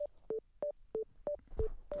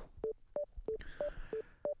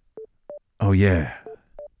Oh, yeah.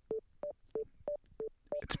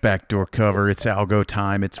 It's backdoor cover. It's algo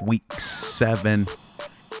time. It's week 7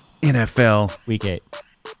 NFL. Week 8.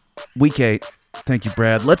 Week 8. Thank you,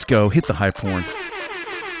 Brad. Let's go. Hit the hype horn.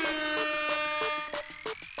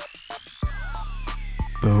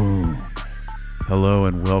 Boom. Hello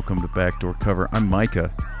and welcome to Backdoor Cover. I'm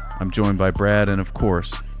Micah. I'm joined by Brad and, of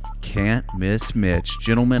course, can't miss Mitch.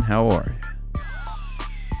 Gentlemen, how are you?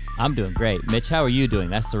 I'm doing great. Mitch, how are you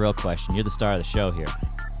doing? That's the real question. You're the star of the show here.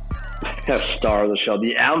 Star of the show.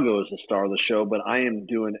 The algo is the star of the show, but I am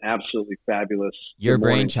doing absolutely fabulous. Your Good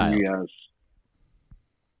morning brainchild. to you guys.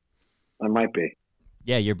 I might be.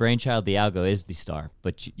 Yeah, your brainchild, the algo, is the star,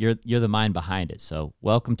 but you're the mind behind it. So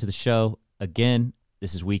welcome to the show. Again,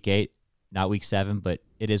 this is week 8, not week 7, but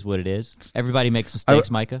it is what it is. Everybody makes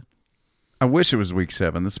mistakes, Micah. I wish it was week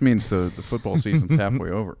 7. This means the football season's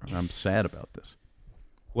halfway over. I'm sad about this.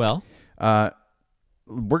 Well,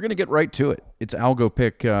 we're going to get right to it. It's Algo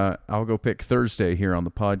Pick Thursday here on the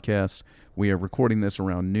podcast. We are recording this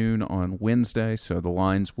around noon on Wednesday, so the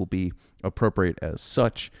lines will be appropriate as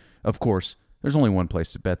such. Of course, there's only one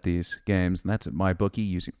place to bet these games, and that's at MyBookie.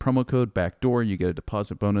 Using promo code BACKDOOR, you get a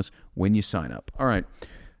deposit bonus when you sign up. All right,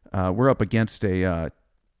 we're up against a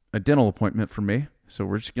dental appointment for me, so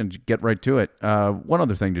we're just going to get right to it. One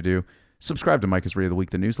other thing to do. Subscribe to Micah's Read of the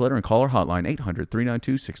Week, the newsletter, and call our hotline,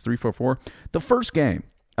 800-392-6344. The first game,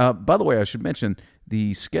 by the way, I should mention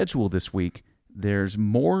the schedule this week. There's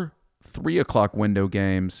more 3 o'clock window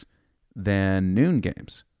games than noon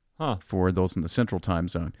games for those in the Central Time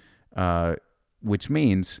Zone, which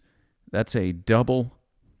means that's a double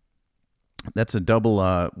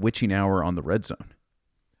witching hour on the red zone.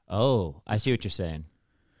 oh, I see what you're saying.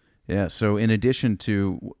 Yeah, so in addition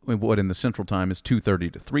to what in the Central Time is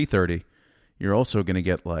 2:30 to 3:30, you're also going to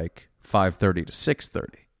get like 5:30 to 6:30.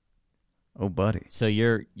 Oh, buddy. So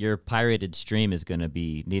your pirated stream is going to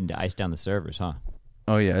be needing to ice down the servers, huh?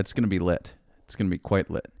 Oh, yeah, it's going to be lit. It's going to be quite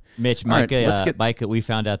lit. Mitch, All right, Micah, Micah, we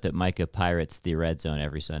found out that Micah pirates the red zone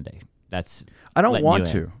every Sunday. I don't want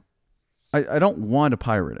to. I don't want to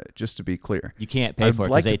pirate it, just to be clear. You can't pay for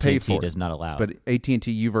it like because to pay AT&T for it, does not allow it. But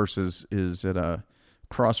AT&T Uverse is at a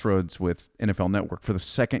crossroads with NFL Network for the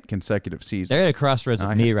second consecutive season. They're at a crossroads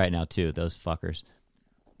with me right now, too, those fuckers.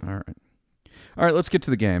 All right, let's get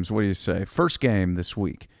to the games. What do you say? First game this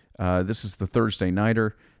week. This is the Thursday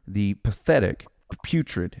nighter. The pathetic,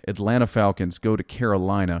 putrid Atlanta Falcons go to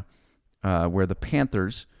Carolina, where the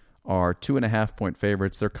Panthers are 2.5-point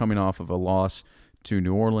favorites. They're coming off of a loss to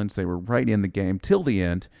New Orleans. They were right in the game till the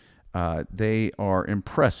end. They are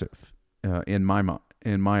impressive in my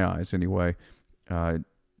eyes, anyway.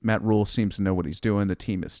 Matt Rule seems to know what he's doing. The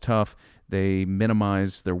team is tough. They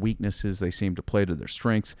minimize their weaknesses. They seem to play to their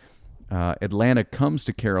strengths. Atlanta comes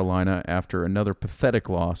to Carolina after another pathetic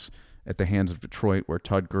loss at the hands of Detroit, where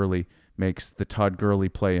Todd Gurley makes the Todd Gurley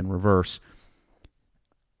play in reverse.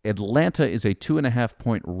 Atlanta is a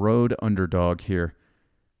 2.5-point road underdog here.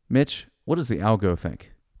 Mitch, what does the algo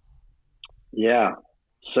think? Yeah.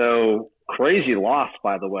 So crazy loss,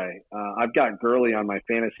 by the way. I've got Gurley on my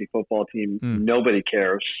fantasy football team. Nobody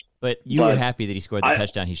cares. But you were happy that he scored the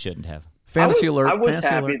touchdown he shouldn't have. Fantasy alert. I was fantasy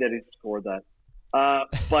happy alert. that he scored that.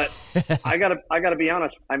 But I gotta be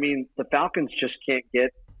honest. I mean, the Falcons just can't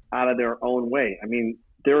get out of their own way. I mean,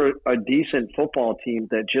 they're a decent football team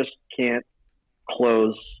that just can't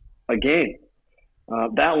close a game.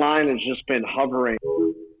 That line has just been hovering.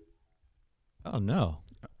 Oh, no.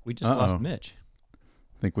 We just lost Mitch. I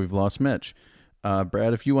think we've lost Mitch.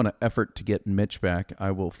 Brad, if you want to effort to get Mitch back,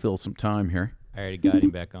 I will fill some time here. I already got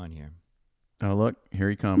him back on here. Oh, look, here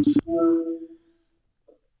he comes.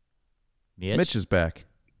 Mitch is back.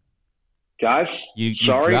 Guys, You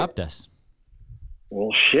sorry. dropped us.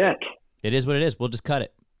 Well, shit. It is what it is. We'll just cut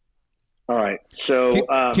it. All right. So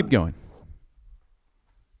Keep going.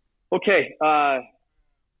 Okay. 3%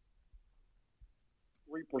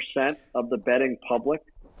 of the betting public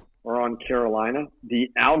are on Carolina.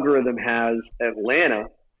 The algorithm has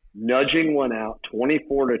Atlanta nudging one out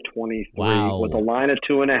 24-23 Wow. with a line of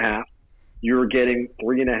 2.5. You're getting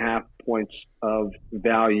 3.5 points of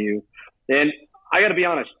value. And I got to be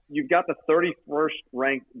honest, you've got the 31st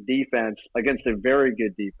ranked defense against a very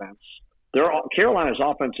good defense. Carolina's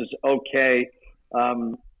offense is okay.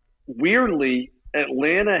 Weirdly,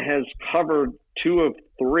 Atlanta has covered 2 of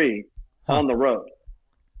 3 on the road.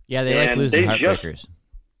 Yeah, they like losing heartbreakers.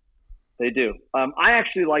 They do. I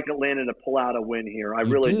actually like Atlanta to pull out a win here. I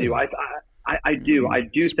really do. I do. I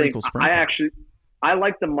do think I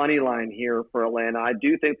like the money line here for Atlanta. I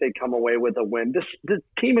do think they come away with a win. This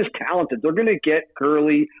team is talented. They're going to get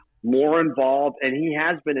Gurley more involved, and he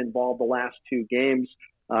has been involved the last 2 games.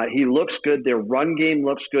 He looks good. Their run game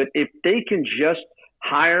looks good. If they can just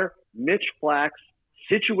hire Mitch Flax,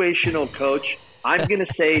 situational coach, I'm going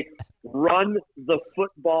to say run the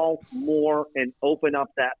football more and open up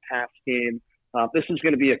that pass game. This is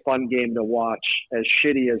going to be a fun game to watch, as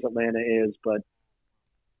shitty as Atlanta is. But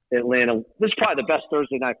Atlanta, this is probably the best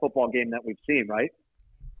Thursday night football game that we've seen, right?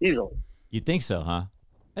 Easily. You think so, huh?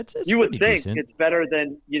 It's you would think decent. It's better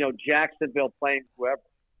than Jacksonville playing whoever.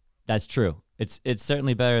 That's true. It's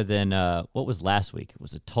certainly better than what was last week. It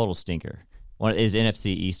was a total stinker. One is NFC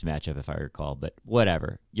East matchup, if I recall. But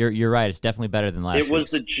whatever. You're right. It's definitely better than last. It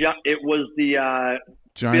was week's. the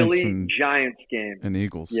Giants game and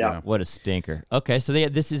Eagles. Yeah. What a stinker. Okay, so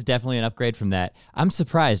this is definitely an upgrade from that. I'm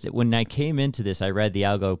surprised when I came into this. I read the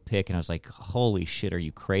algo pick and I was like, "Holy shit, are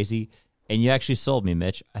you crazy?" And you actually sold me,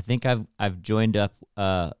 Mitch. I think I've joined up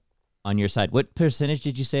on your side. What percentage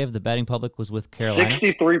did you say of the betting public was with Carolina?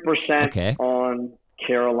 63% on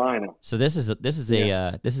Carolina. So this is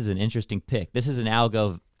an interesting pick. This is an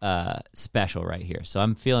algo special right here. So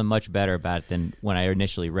I'm feeling much better about it than when I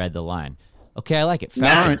initially read the line. Okay, I like it.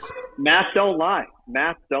 Falcons. Math don't lie.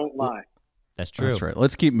 Math don't lie. That's true. That's right.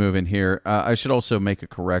 Let's keep moving here. I should also make a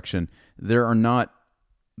correction. There are not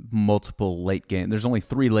multiple late games. There's only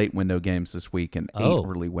 3 late window games this week and 8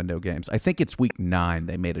 early window games. I think it's week 9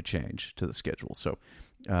 they made a change to the schedule. So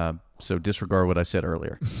disregard what I said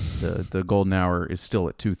earlier. The golden hour is still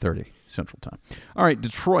at 2:30 Central Time. All right,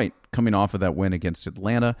 Detroit coming off of that win against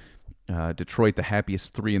Atlanta. Detroit, the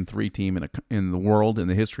happiest 3-3 team in the world in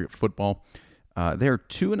the history of football. They're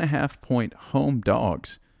 2.5-point home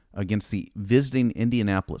dogs against the visiting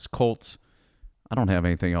Indianapolis Colts. I don't have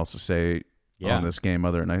anything else to say on this game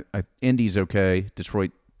other than Indy's okay.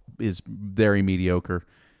 Detroit is very mediocre.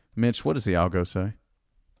 Mitch, what does the algo say?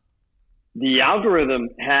 The algorithm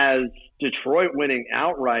has Detroit winning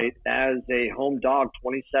outright as a home dog,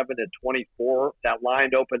 27-24. That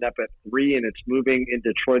line opened up at 3, and it's moving in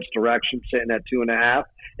Detroit's direction, sitting at 2.5.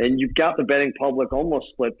 And you've got the betting public almost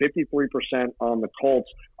split, 53% on the Colts.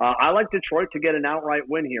 I like Detroit to get an outright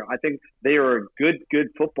win here. I think they are a good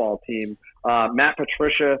football team. Matt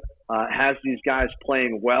Patricia has these guys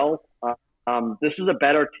playing well. This is a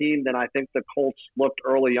better team than I think the Colts looked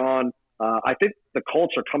early on. I think the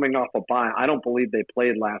Colts are coming off a bye. I don't believe they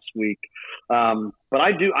played last week, but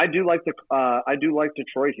I do like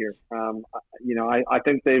Detroit here. I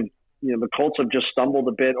think the Colts have just stumbled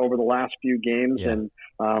a bit over the last few games, and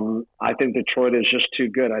I think Detroit is just too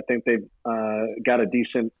good. I think they've got a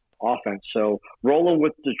decent offense. So rolling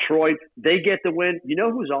with Detroit, they get the win. You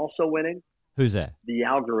know who's also winning? Who's that? The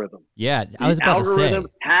algorithm. Yeah, I was about to say. The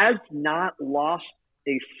algorithm has not lost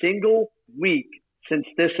a single week since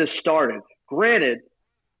this has started. Granted,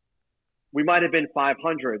 we might have been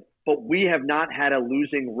 500, but we have not had a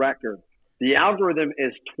losing record. The algorithm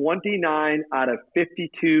is 29 out of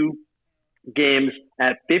 52 games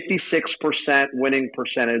at 56% winning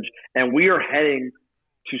percentage, and we are heading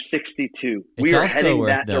to 62. We are heading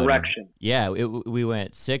that direction. Yeah, we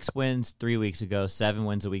went 6 wins 3 weeks ago, 7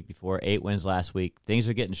 wins a week before, 8 wins last week. Things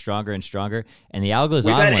are getting stronger and stronger, and the algo's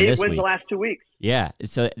on one this week. We've had 8 wins the last 2 weeks. Yeah,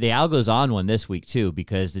 so the algo's on one this week too,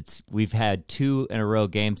 because we've had 2 in a row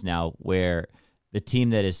games now where the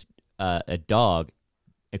team that is a dog,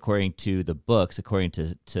 according to the books, according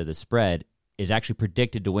to the spread, is actually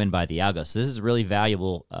predicted to win by the algo. So this is really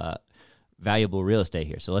valuable real estate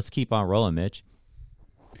here. So let's keep on rolling, Mitch.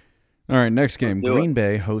 All right, next game. Green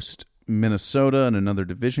Bay host Minnesota in another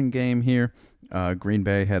division game here. Green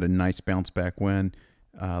Bay had a nice bounce-back win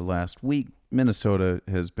last week. Minnesota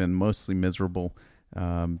has been mostly miserable.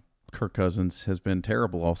 Kirk Cousins has been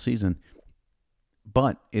terrible all season.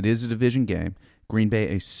 But it is a division game. Green Bay,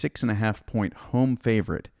 a 6.5-point home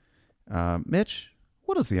favorite. Mitch,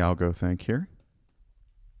 what does the algo think here?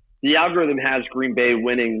 The algorithm has Green Bay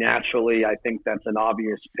winning naturally. I think that's an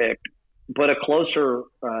obvious pick. But a closer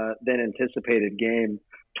than anticipated game,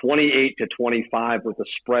 28-25 with a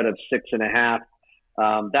spread of 6.5.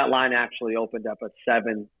 That line actually opened up at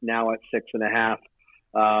 7, now at 6.5.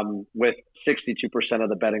 With 62% of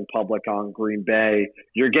the betting public on Green Bay,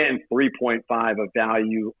 you're getting 3.5 of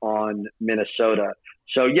value on Minnesota.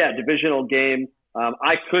 So yeah, divisional game.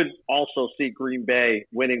 I could also see Green Bay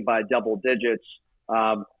winning by double digits,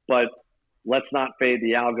 but let's not fade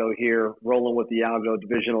the algo here. Rolling with the algo,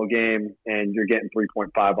 divisional game, and you're getting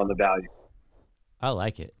 3.5 on the value. I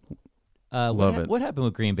like it. Love it. What happened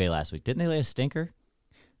with Green Bay last week? Didn't they lay a stinker?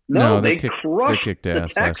 No, they crushed kicked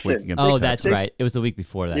ass last week against the that's right. It was the week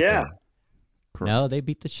before that. Yeah. No, they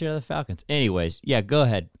beat the shit out of the Falcons. Anyways, yeah, go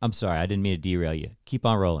ahead. I'm sorry. I didn't mean to derail you. Keep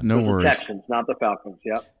on rolling. No worries. The Texans, not the Falcons.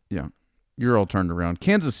 Yep. Yeah. You're all turned around.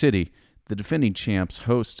 Kansas City, the defending champs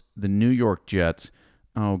host the New York Jets.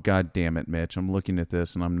 Oh, God damn it, Mitch. I'm looking at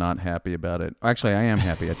this, and I'm not happy about it. Actually, I am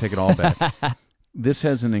happy. I take it all back. This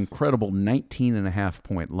has an incredible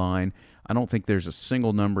 19.5-point line. I don't think there's a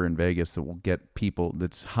single number in Vegas that will get people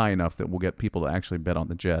that's high enough that will get people to actually bet on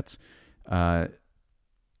the Jets. I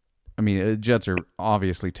mean, the Jets are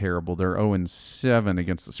obviously terrible. They're 0-7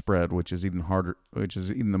 against the spread, which is even harder. Which is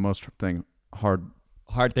even the most hard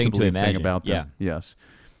thing to imagine about them. Yeah. Yes.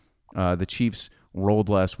 The Chiefs rolled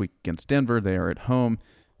last week against Denver. They are at home.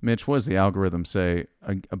 Mitch, what does the algorithm say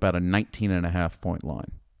about a 19.5-point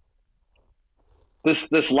line?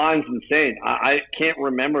 This line's insane. I can't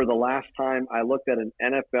remember the last time I looked at an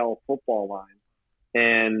NFL football line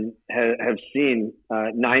and have seen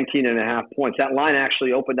 19.5 points. That line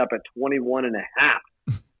actually opened up at 21.5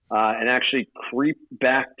 and actually creeped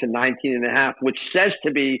back to 19.5, which says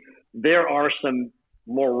to me there are some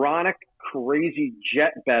moronic, crazy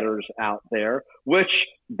Jet bettors out there, which,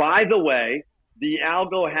 by the way, the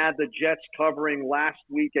algo had the Jets covering last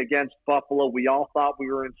week against Buffalo. We all thought we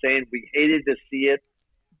were insane. We hated to see it.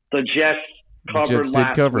 The Jets covered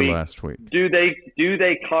last week. Do they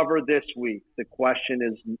cover this week? The question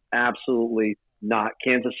is absolutely not.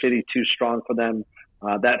 Kansas City too strong for them.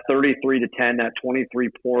 That 33-10, that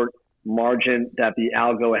 23-point margin that the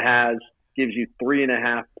algo has gives you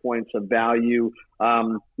 3.5 points of value.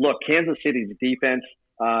 Look, Kansas City's defense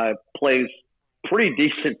plays pretty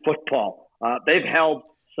decent football. They've held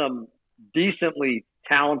some decently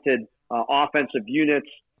talented offensive units,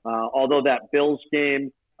 although that Bills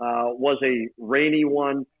game was a rainy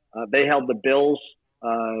one. They held the Bills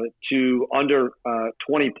to under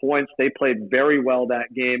 20 points. They played very well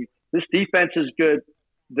that game. This defense is good.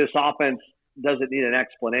 This offense doesn't need an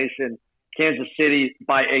explanation. Kansas City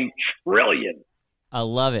by a trillion. I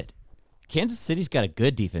love it. Kansas City's got a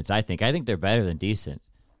good defense, I think. I think they're better than decent.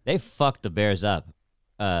 They fucked the Bears up.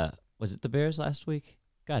 Was it the Bears last week?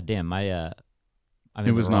 God damn, it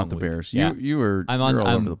was not the Bears. Yeah. You're all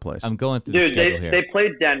over the place. I'm going through the schedule here. They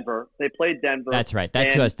played Denver. That's right.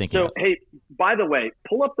 That's who I was thinking of. Hey, by the way,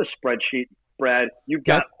 pull up the spreadsheet, Brad. You've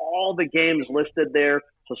got all the games listed there.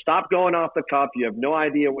 So stop going off the cuff. You have no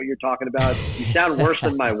idea what you're talking about. You sound worse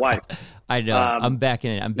than my wife. I know. I'm back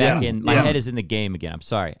in it. I'm back in. My head is in the game again. I'm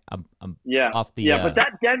sorry. I'm off the. But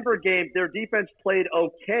that Denver game, their defense played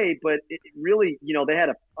okay, but it really, they had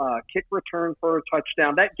a kick return for a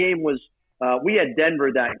touchdown. That game was. We had Denver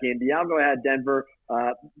that game. Dialgo had Denver.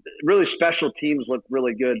 Really, special teams looked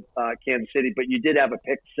really good, Kansas City, but you did have a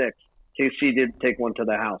pick six. KC did take one to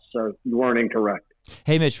the house, so you weren't incorrect.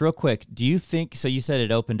 Hey, Mitch, real quick. Do you think, so you said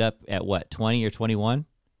it opened up at what, 20 or 21?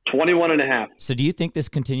 21.5. So do you think this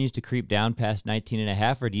continues to creep down past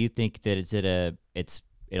 19.5, or do you think that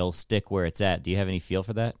it'll stick where it's at? Do you have any feel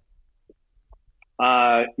for that?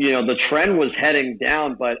 The trend was heading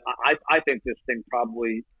down, but I think this thing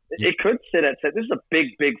probably it could sit at. This is a big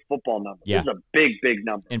football number. Yeah. This is a big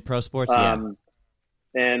number in pro sports. Yeah.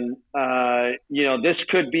 And this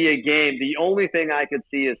could be a game. The only thing I could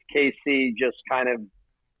see is KC just kind of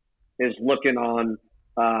is looking on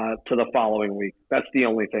to the following week. That's the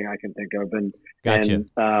only thing I can think of. Gotcha.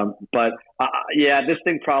 But this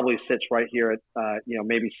thing probably sits right here at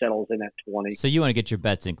maybe settles in at 20. So you want to get your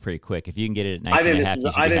bets in pretty quick. If you can get it at 19.5, you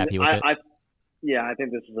should be happy with it. I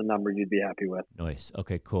think this is a number you'd be happy with. Nice.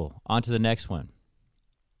 Okay, cool. On to the next one.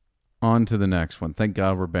 Thank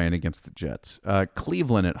God we're betting against the Jets.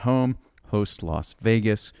 Cleveland at home hosts Las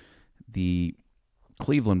Vegas. The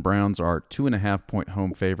Cleveland Browns are 2.5-point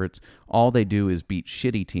home favorites. All they do is beat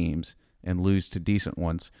shitty teams and lose to decent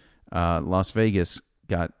ones. Las Vegas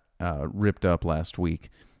got ripped up last week.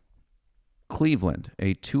 Cleveland,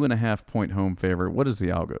 a 2.5-point home favorite. What does the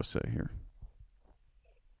algo say here?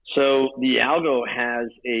 So the algo has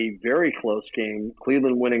a very close game.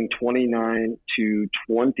 Cleveland winning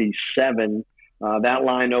 29-27. That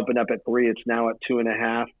line opened up at 3. It's now at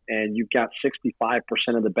 2.5, and you've got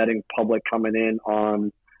 65% of the betting public coming in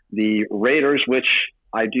on the Raiders, which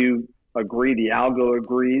I do agree. The algo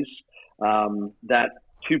agrees. That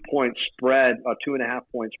 2-point spread, a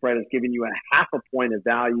 2.5-point spread, is giving you a 0.5 point of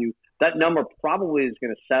value. That number probably is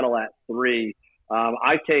going to settle at 3.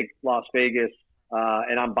 I take Las Vegas.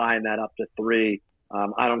 And I'm buying that up to 3.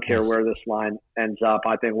 I don't care where this line ends up.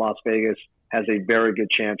 I think Las Vegas has a very good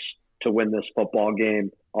chance to win this football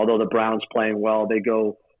game. Although the Browns playing well, they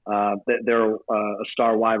go. They're a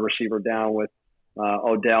star wide receiver down with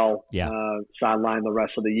Odell sidelined the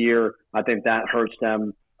rest of the year. I think that hurts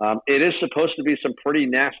them. It is supposed to be some pretty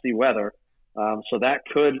nasty weather, so that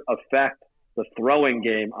could affect the throwing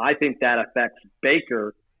game. I think that affects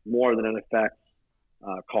Baker more than it affects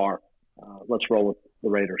Carr. Let's roll with the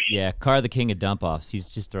Raiders. Yeah, Carr, the king of dump-offs. He's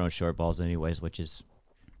just throwing short balls anyways, which is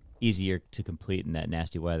easier to complete in that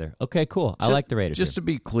nasty weather. Okay, cool. I like the Raiders. Just to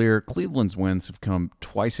be clear, Cleveland's wins have come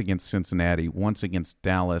twice against Cincinnati, once against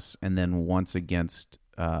Dallas, and then once against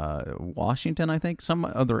Washington, I think, some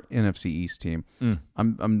other NFC East team.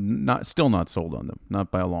 I'm still not sold on them,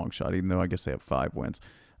 not by a long shot, even though I guess they have 5 wins.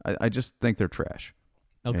 I just think they're trash.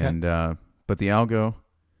 Okay. And but the Algo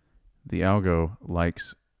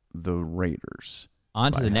likes the Raiders.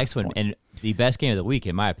 On to the next one, and the best game of the week,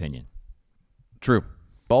 in my opinion. True.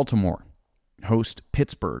 Baltimore host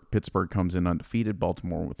Pittsburgh. Pittsburgh comes in undefeated.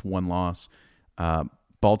 Baltimore with 1 loss.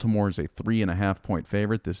 Baltimore is a 3.5-point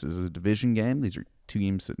favorite. This is a division game. These are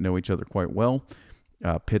teams that know each other quite well.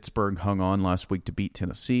 Pittsburgh hung on last week to beat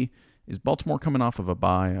Tennessee. Is Baltimore coming off of a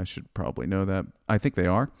bye? I should probably know that. I think they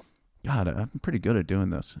are. God, I'm pretty good at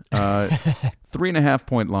doing this.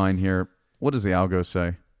 3.5-point line here. What does the Algo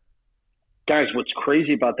say? Guys, what's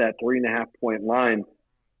crazy about that 3.5-point line,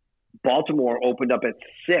 Baltimore opened up at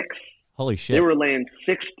 6. Holy shit. They were laying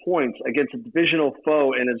 6 points against a divisional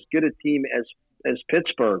foe and as good a team as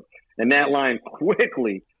Pittsburgh. And that line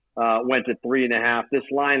quickly went to 3.5. This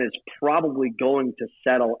line is probably going to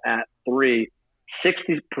settle at 3.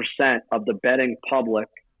 60% of the betting public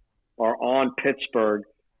are on Pittsburgh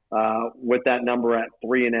with that number at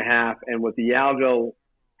 3.5. And with the Algo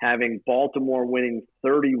having Baltimore winning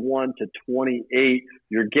 31-28,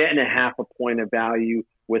 you're getting a 0.5 point of value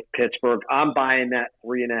with Pittsburgh. I'm buying that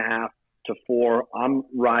 3.5 to 4. I'm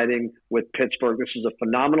riding with Pittsburgh. This is a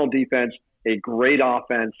phenomenal defense, a great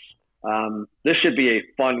offense. This should be a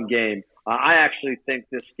fun game. I actually think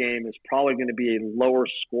this game is probably going to be a lower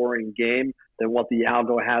scoring game than what the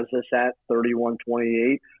Algo has this at,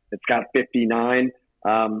 31-28. It's got 59.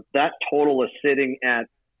 That total is sitting at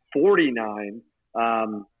 49.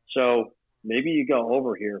 So maybe you go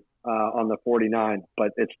over here on the 49,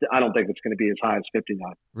 but I don't think it's going to be as high as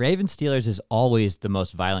 59. Ravens Steelers is always the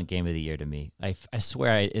most violent game of the year to me. I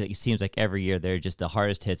swear it seems like every year they're just the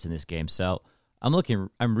hardest hits in this game. So I'm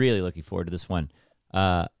really looking forward to this one.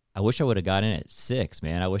 I wish I would have got in at 6,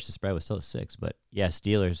 man. I wish the spread was still at 6, but yeah,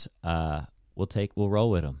 Steelers. We'll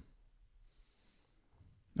roll with them.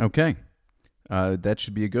 Okay, that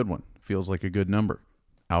should be a good one. Feels like a good number.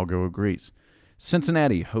 Algo agrees.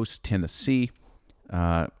 Cincinnati hosts Tennessee.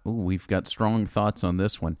 We've got strong thoughts on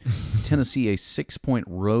this one. Tennessee, a 6-point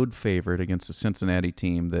road favorite against a Cincinnati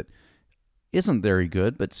team that isn't very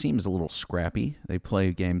good, but seems a little scrappy. They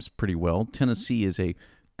play games pretty well. Tennessee is a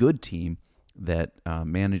good team that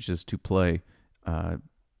manages to play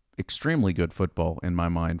extremely good football, in my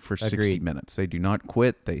mind, for 60 minutes. They do not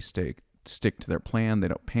quit. They stick to their plan. They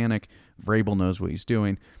don't panic. Vrabel knows what he's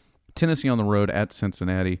doing. Tennessee on the road at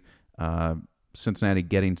Cincinnati. Cincinnati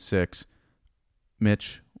getting 6.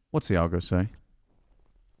 Mitch, what's the Algo say?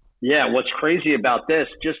 Yeah, what's crazy about this,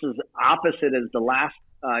 just as opposite as the last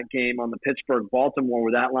game on the Pittsburgh-Baltimore,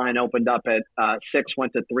 where that line opened up at 6,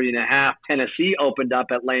 went to 3.5. Tennessee opened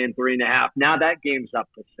up at laying 3.5. Now that game's up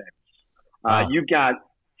to 6. Wow. You've got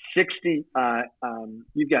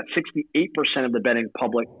 68% of the betting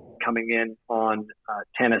public coming in on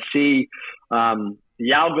Tennessee.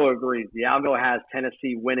 The Algo agrees. The Algo has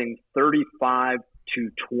Tennessee winning 35-23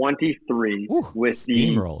 with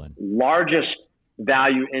the largest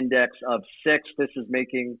value index of 6. This is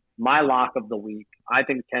making my lock of the week. I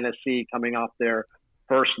think Tennessee, coming off their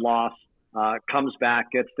first loss, comes back,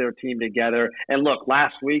 gets their team together. And look,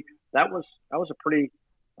 last week that was a pretty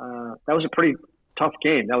tough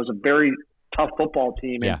game. That was a very tough football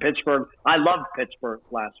team in Pittsburgh. I loved Pittsburgh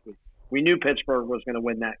last week. We knew Pittsburgh was going to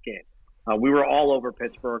win that game. We were all over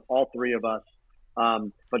Pittsburgh, all 3 of us.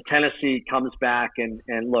 But Tennessee comes back, and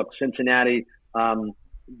look, Cincinnati,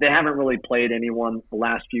 they haven't really played anyone the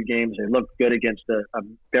last few games. They looked good against a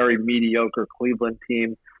very mediocre Cleveland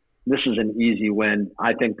team. This is an easy win.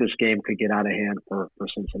 I think this game could get out of hand for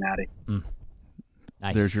Cincinnati.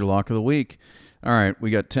 Nice. There's your lock of the week. All right, we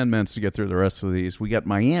got 10 minutes to get through the rest of these. We got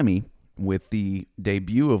Miami with the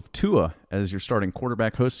debut of Tua as your starting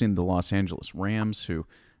quarterback, hosting the Los Angeles Rams, who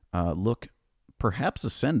look perhaps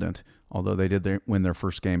ascendant, although they did win their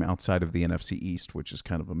first game outside of the NFC East, which is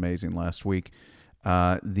kind of amazing last week.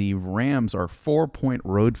 The Rams are 4-point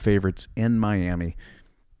road favorites in Miami.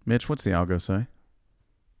 Mitch, what's the Algo say?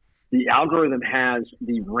 The algorithm has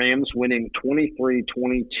the Rams winning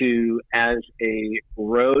 23-22 as a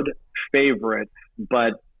road favorite,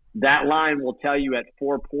 but that line will tell you at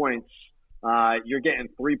 4 points, you're getting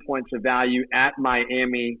 3 points of value at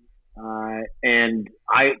Miami, and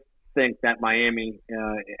I think that Miami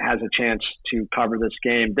has a chance to cover this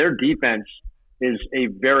game. Their defense is a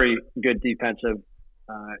very good defensive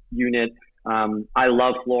unit. I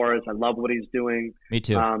love Flores. I love what he's doing. Me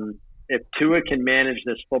too. If Tua can manage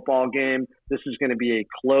this football game, this is going to be a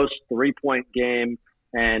close 3-point game,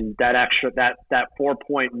 and that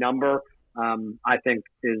 4-point number, I think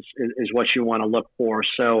is what you want to look for.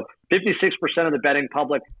 So 56% of the betting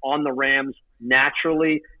public on the Rams.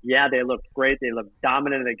 Naturally, yeah, they look great. They look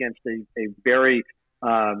dominant against a very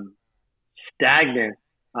stagnant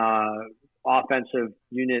offensive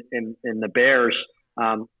unit in the Bears.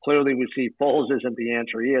 Clearly, we see Foles isn't the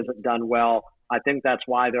answer. He hasn't done well. I think that's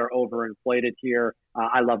why they're overinflated here.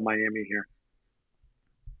 I love Miami here.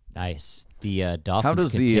 Nice. The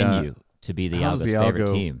Dolphins continue to be the Algo's favorite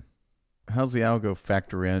team. How's the Algo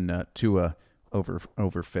factor in Tua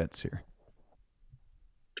over Fitz here?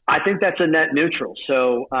 I think that's a net neutral.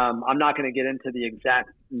 So I'm not going to get into the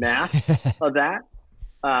exact math of that.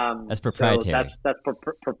 That's proprietary. So that's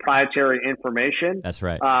proprietary information. That's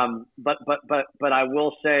right. But I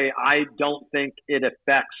will say I don't think it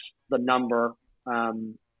affects the number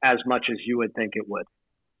as much as you would think it would.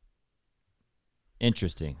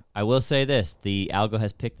 Interesting. I will say this: the Algo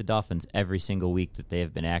has picked the Dolphins every single week that they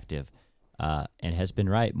have been active, and has been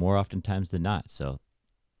right more oftentimes than not. So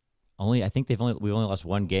I think we've only lost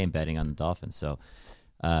one game betting on the Dolphins. So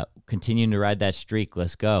continuing to ride that streak.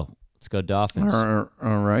 Let's go. Let's go Dolphins. All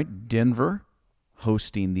right. Denver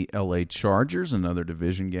hosting the LA Chargers, another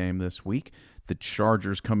division game this week. The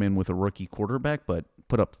Chargers come in with a rookie quarterback, but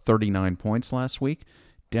put up 39 points last week.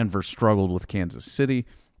 Denver struggled with Kansas City.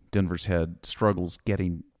 Denver's had struggles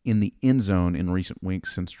getting in the end zone in recent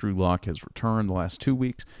weeks since Drew Lock has returned the last 2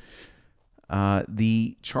 weeks.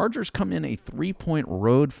 The Chargers come in a 3-point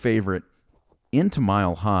road favorite into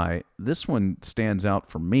Mile High. This one stands out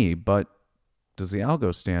for me, but does the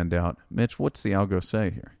Algo stand out? Mitch, what's the Algo say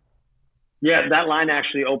here? Yeah, that line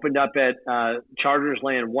actually opened up at Chargers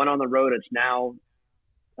laying 1 on the road. It's now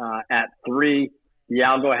at 3. The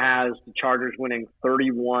Algo has the Chargers winning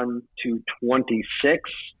 31-26.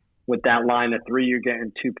 With that line at 3, you're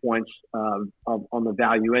getting 2 points on the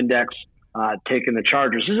value index, taking the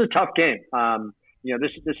Chargers. This is a tough game.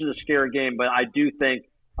 This is a scary game, but I do think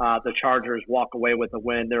the Chargers walk away with a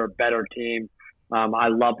win. They're a better team. I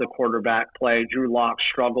love the quarterback play. Drew Lock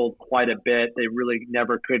struggled quite a bit. They really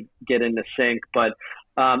never could get into sync. But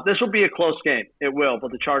this will be a close game. It will,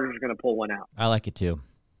 but the Chargers are going to pull one out. I like it too.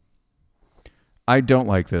 I don't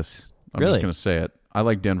like this. I'm Really? just going to say it. I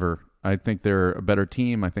like Denver. I think they're a better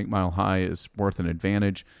team. I think Mile High is worth an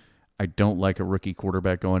advantage. I don't like a rookie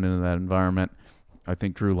quarterback going into that environment. I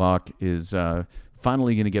think Drew Lock is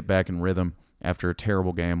finally going to get back in rhythm after a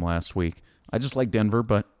terrible game last week. I just like Denver,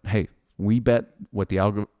 but hey, we bet what the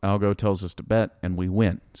Algo tells us to bet, and we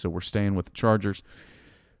win. So we're staying with the Chargers.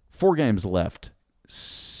 4 games left.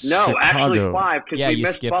 No, actually 5 because we you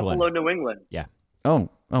missed skipped Buffalo, one. New England. Yeah. Oh,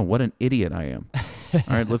 what an idiot I am. All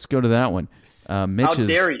right, let's go to that one. How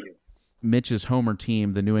dare you? Mitch's homer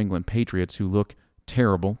team, the New England Patriots, who look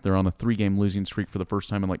terrible. They're on a 3-game losing streak for the first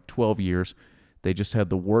time in like 12 years. They just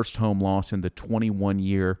had the worst home loss in the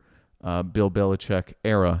 21-year Bill Belichick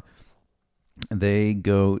era. They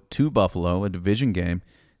go to Buffalo, a division game.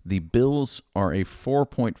 The Bills are a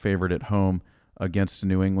 4-point favorite at home against a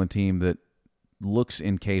New England team that looks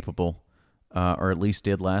incapable, or at least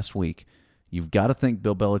did last week. You've got to think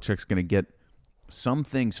Bill Belichick's going to get some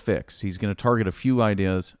things fixed. He's going to target a few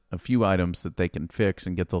ideas, a few items that they can fix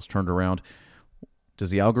and get those turned around. Does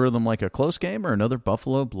the algorithm like a close game or another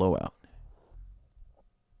Buffalo blowout?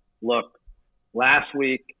 Look, last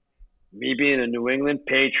week, me being a New England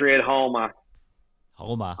Patriot homer,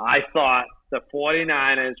 I thought the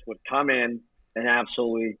 49ers would come in and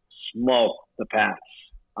absolutely smoke the Pats.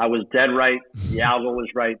 I was dead right. The Algo was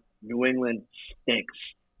right. New England stinks.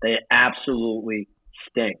 They absolutely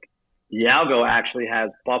stink. The Algo actually has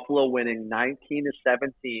Buffalo winning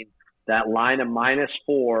 19-17. That line of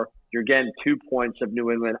 -4, you're getting 2 points of New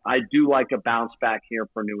England. I do like a bounce back here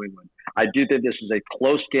for New England. I do think this is a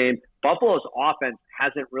close game. Buffalo's offense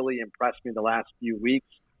hasn't really impressed me the last few weeks.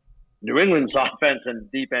 New England's offense and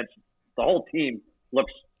defense, the whole team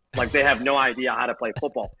looks like they have no idea how to play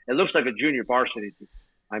football. It looks like a junior varsity team.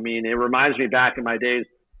 I mean, it reminds me back in my days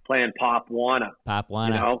playing Pop Warner. You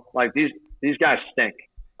know, like these guys stink.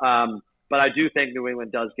 But I do think New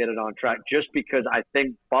England does get it on track just because I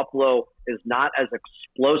think Buffalo is not as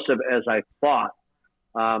explosive as I thought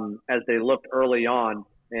as they looked early on,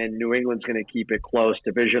 and New England's going to keep it close.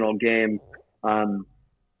 Divisional game.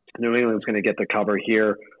 New England's going to get the cover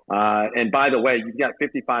here. And by the way, you've got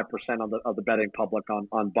 55% of the betting public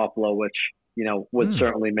on Buffalo, which would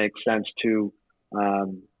certainly make sense to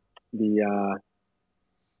the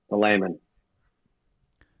layman.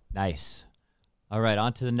 Nice. All right,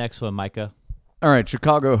 on to the next one, Micah. All right,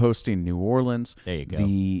 Chicago hosting New Orleans. There you go.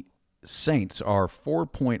 The Saints are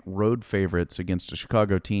 4-point road favorites against a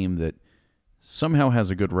Chicago team that somehow has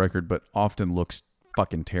a good record but often looks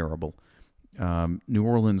fucking terrible. New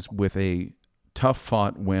Orleans with a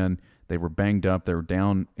tough-fought win. They were banged up. They were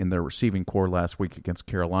down in their receiving core last week against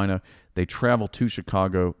Carolina. They travel to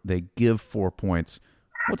Chicago. They give 4 points.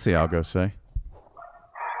 What's the algo say?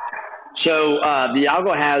 So the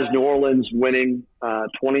algo has New Orleans winning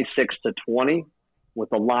 26-20 with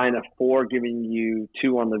a line of 4, giving you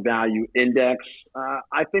 2 on the value index.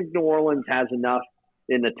 I think New Orleans has enough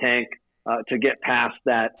in the tank to get past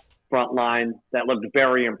that front line that looked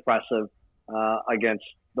very impressive against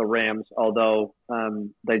the Rams, although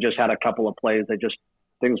they just had a couple of plays.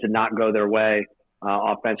 Things did not go their way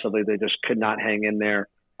offensively. They just could not hang in there.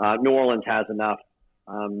 New Orleans has enough.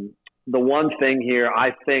 The one thing here, I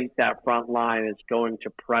think that front line is going to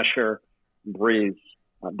pressure Breeze.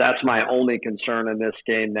 That's my only concern in this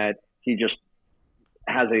game, that he just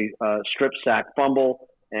has a strip sack fumble.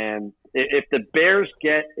 And if the Bears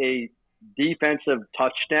get a defensive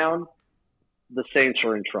touchdown, the Saints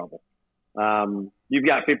are in trouble. You've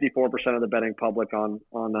got 54% of the betting public on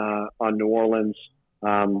New Orleans.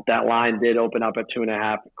 That line did open up at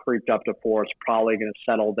 2.5, creeped up to 4. It's probably going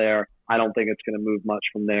to settle there. I don't think it's going to move much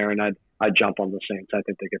from there, and I'd jump on the Saints. I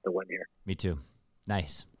think they get the win here. Me too.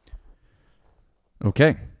 Nice.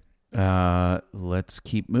 Okay. Let's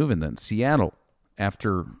keep moving then. Seattle,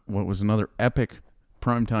 after what was another epic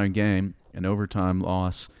primetime game, an overtime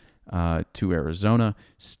loss to Arizona,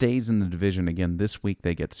 stays in the division again this week.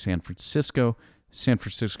 They get San Francisco. San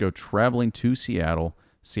Francisco traveling to Seattle.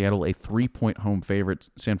 Seattle a 3-point home favorite.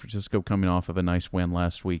 San Francisco coming off of a nice win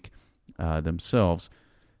last week themselves.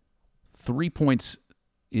 3 points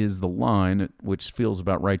is the line, which feels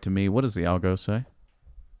about right to me. What does the algo say?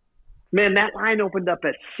 Man, that line opened up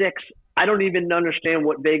at 6. I don't even understand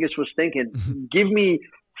what Vegas was thinking. Give me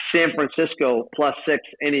San Francisco plus 6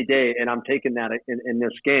 any day, and I'm taking that in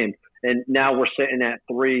this game. And now we're sitting at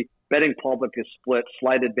 3. Betting public is split,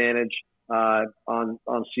 slight advantage on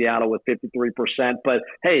Seattle with 53%. But,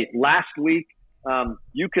 hey, last week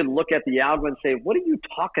you could look at the algo and say, what are you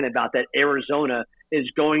talking about that Arizona is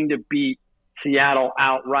going to beat Seattle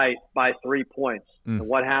outright by 3 points? And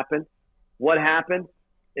what happened?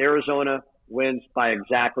 Arizona wins by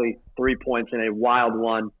exactly 3 points in a wild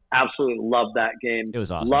one. Absolutely love that game. It was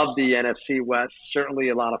awesome. Love the NFC West. Certainly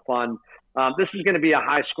a lot of fun. This is going to be a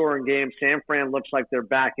high-scoring game. San Fran looks like they're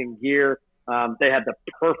back in gear. They had the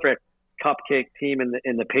perfect cupcake team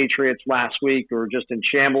in the Patriots last week, who were just in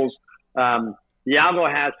shambles. The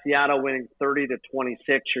algo has Seattle winning 30-26.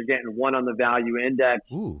 You're getting 1 on the value index.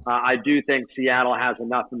 I do think Seattle has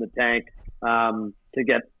enough in the tank to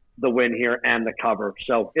get the win here and the cover.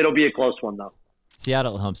 So it'll be a close one, though.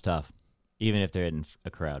 Seattle at home's tough, even if they're in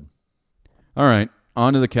a crowd. All right,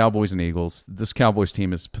 on to the Cowboys and Eagles. This Cowboys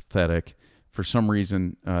team is pathetic. For some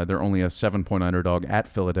reason, they're only a 7-point underdog at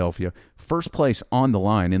Philadelphia. First place on the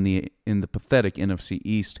line in the pathetic NFC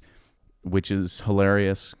East, which is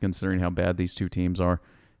hilarious considering how bad these two teams are.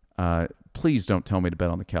 Please don't tell me to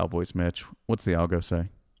bet on the Cowboys, Mitch. What's the algo say?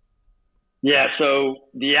 Yeah, so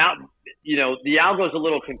the algo's a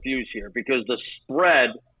little confused here because the spread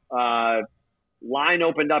line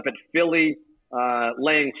opened up at Philly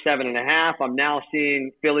laying 7.5. I'm now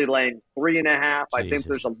seeing Philly laying 3.5. I think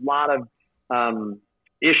there's a lot of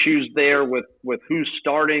issues there with who's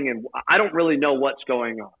starting, and I don't really know what's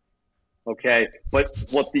going on. Okay, but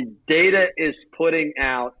what the data is putting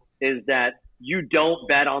out is that you don't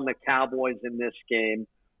bet on the Cowboys in this game,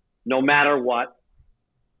 no matter what.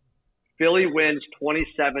 Philly wins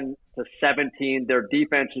 27-17. Their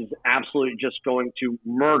defense is absolutely just going to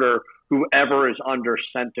murder whoever is under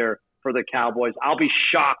center for the Cowboys. I'll be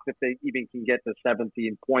shocked if they even can get to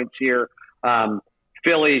 17 points here.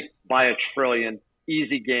 Philly by a trillion.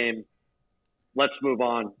 Easy game. Let's move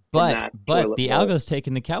on. But the algo's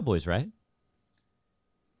taking the Cowboys, right?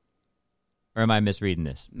 Or am I misreading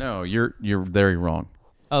this? No, you're very wrong.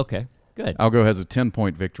 Okay, good. Algo has a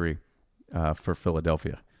 10-point victory for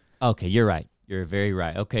Philadelphia. Okay, you're right. You're very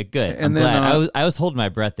right. Okay, good. And I'm then, glad. I was holding my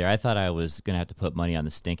breath there. I thought I was going to have to put money on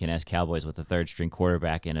the stinking-ass Cowboys with a third-string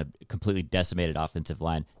quarterback and a completely decimated offensive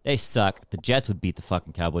line. They suck. The Jets would beat the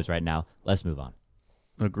fucking Cowboys right now. Let's move on.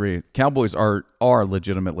 Agree. Cowboys are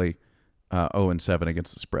legitimately 0-7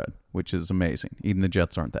 against the spread, which is amazing. Even the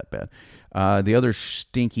Jets aren't that bad. The other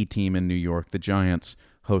stinky team in New York, the Giants,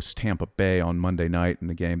 host Tampa Bay on Monday night in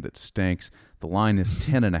a game that stinks. The line is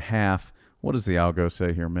 10.5. What does the algo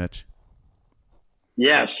say here, Mitch?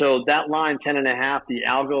 Yeah, so that line 10.5. The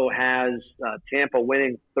algo has Tampa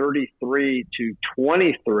winning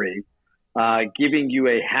 33-23, giving you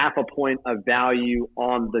a half a point of value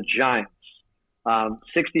on the Giants.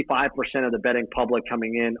 65% of the betting public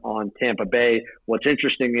coming in on Tampa Bay. What's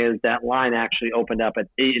interesting is that line actually opened up at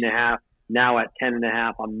 8.5, now at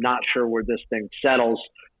 10.5. I'm not sure where this thing settles,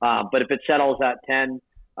 but if it settles at 10,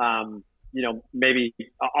 maybe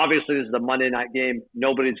obviously this is the Monday night game.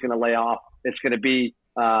 Nobody's going to lay off. It's going to be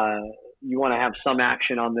you want to have some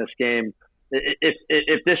action on this game.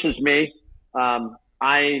 If this is me,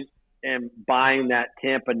 I am buying that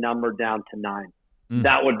Tampa number down to 9.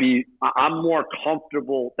 That would be – I'm more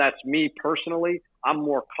comfortable – that's me personally. I'm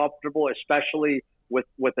more comfortable, especially with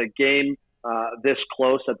a game this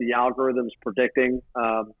close that the algorithm's predicting,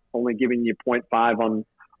 only giving you 0.5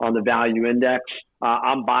 on the value index.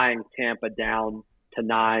 I'm buying Tampa down to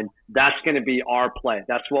 9. That's going to be our play.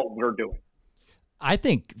 That's what we're doing. I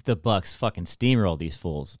think the Bucs fucking steamroll these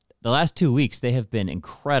fools. The last 2 weeks, they have been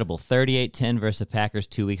incredible. 38-10 versus the Packers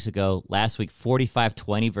 2 weeks ago. Last week,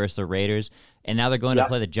 45-20 versus the Raiders. And now they're going to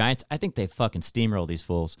play the Giants. I think they fucking steamroll these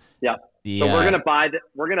fools. Yeah. So we're gonna buy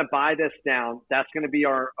this down. That's gonna be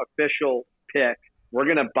our official pick. We're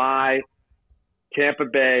gonna buy Tampa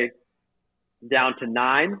Bay down to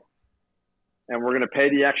 9, and we're gonna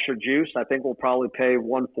pay the extra juice. I think we'll probably pay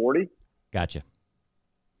 $140. Gotcha.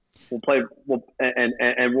 We'll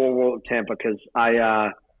roll Tampa because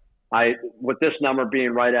I with this number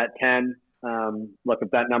being right at 10. Look,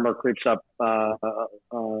 if that number creeps up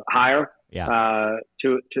higher, to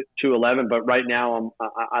 11. But right now,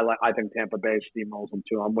 I think Tampa Bay steamrolls them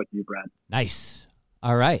too. I'm with you, Brad. Nice.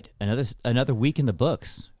 All right, another week in the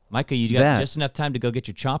books. Micah, you got just enough time to go get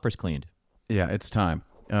your chompers cleaned. Yeah, it's time.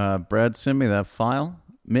 Brad, send me that file.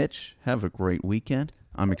 Mitch, have a great weekend.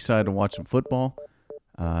 I'm excited to watch some football.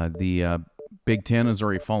 The Big Ten is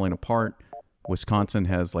already falling apart. Wisconsin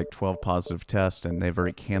has like 12 positive tests, and they've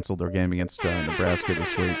already canceled their game against Nebraska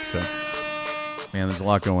this week. So, man, there's a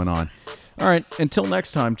lot going on. All right, until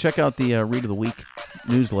next time, check out the Read of the Week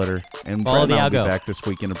newsletter. And Follow Brad and the I'll algo. be back this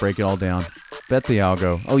weekend to break it all down. Bet the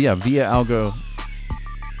algo. Oh, yeah, via algo.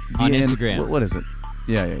 On Instagram. What is it?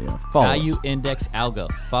 Yeah. Follow Value us. Index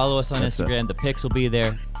Algo. Follow us on That's Instagram. The pics will be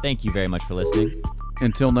there. Thank you very much for listening.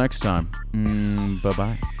 Until next time,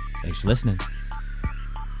 bye-bye. Thanks for listening.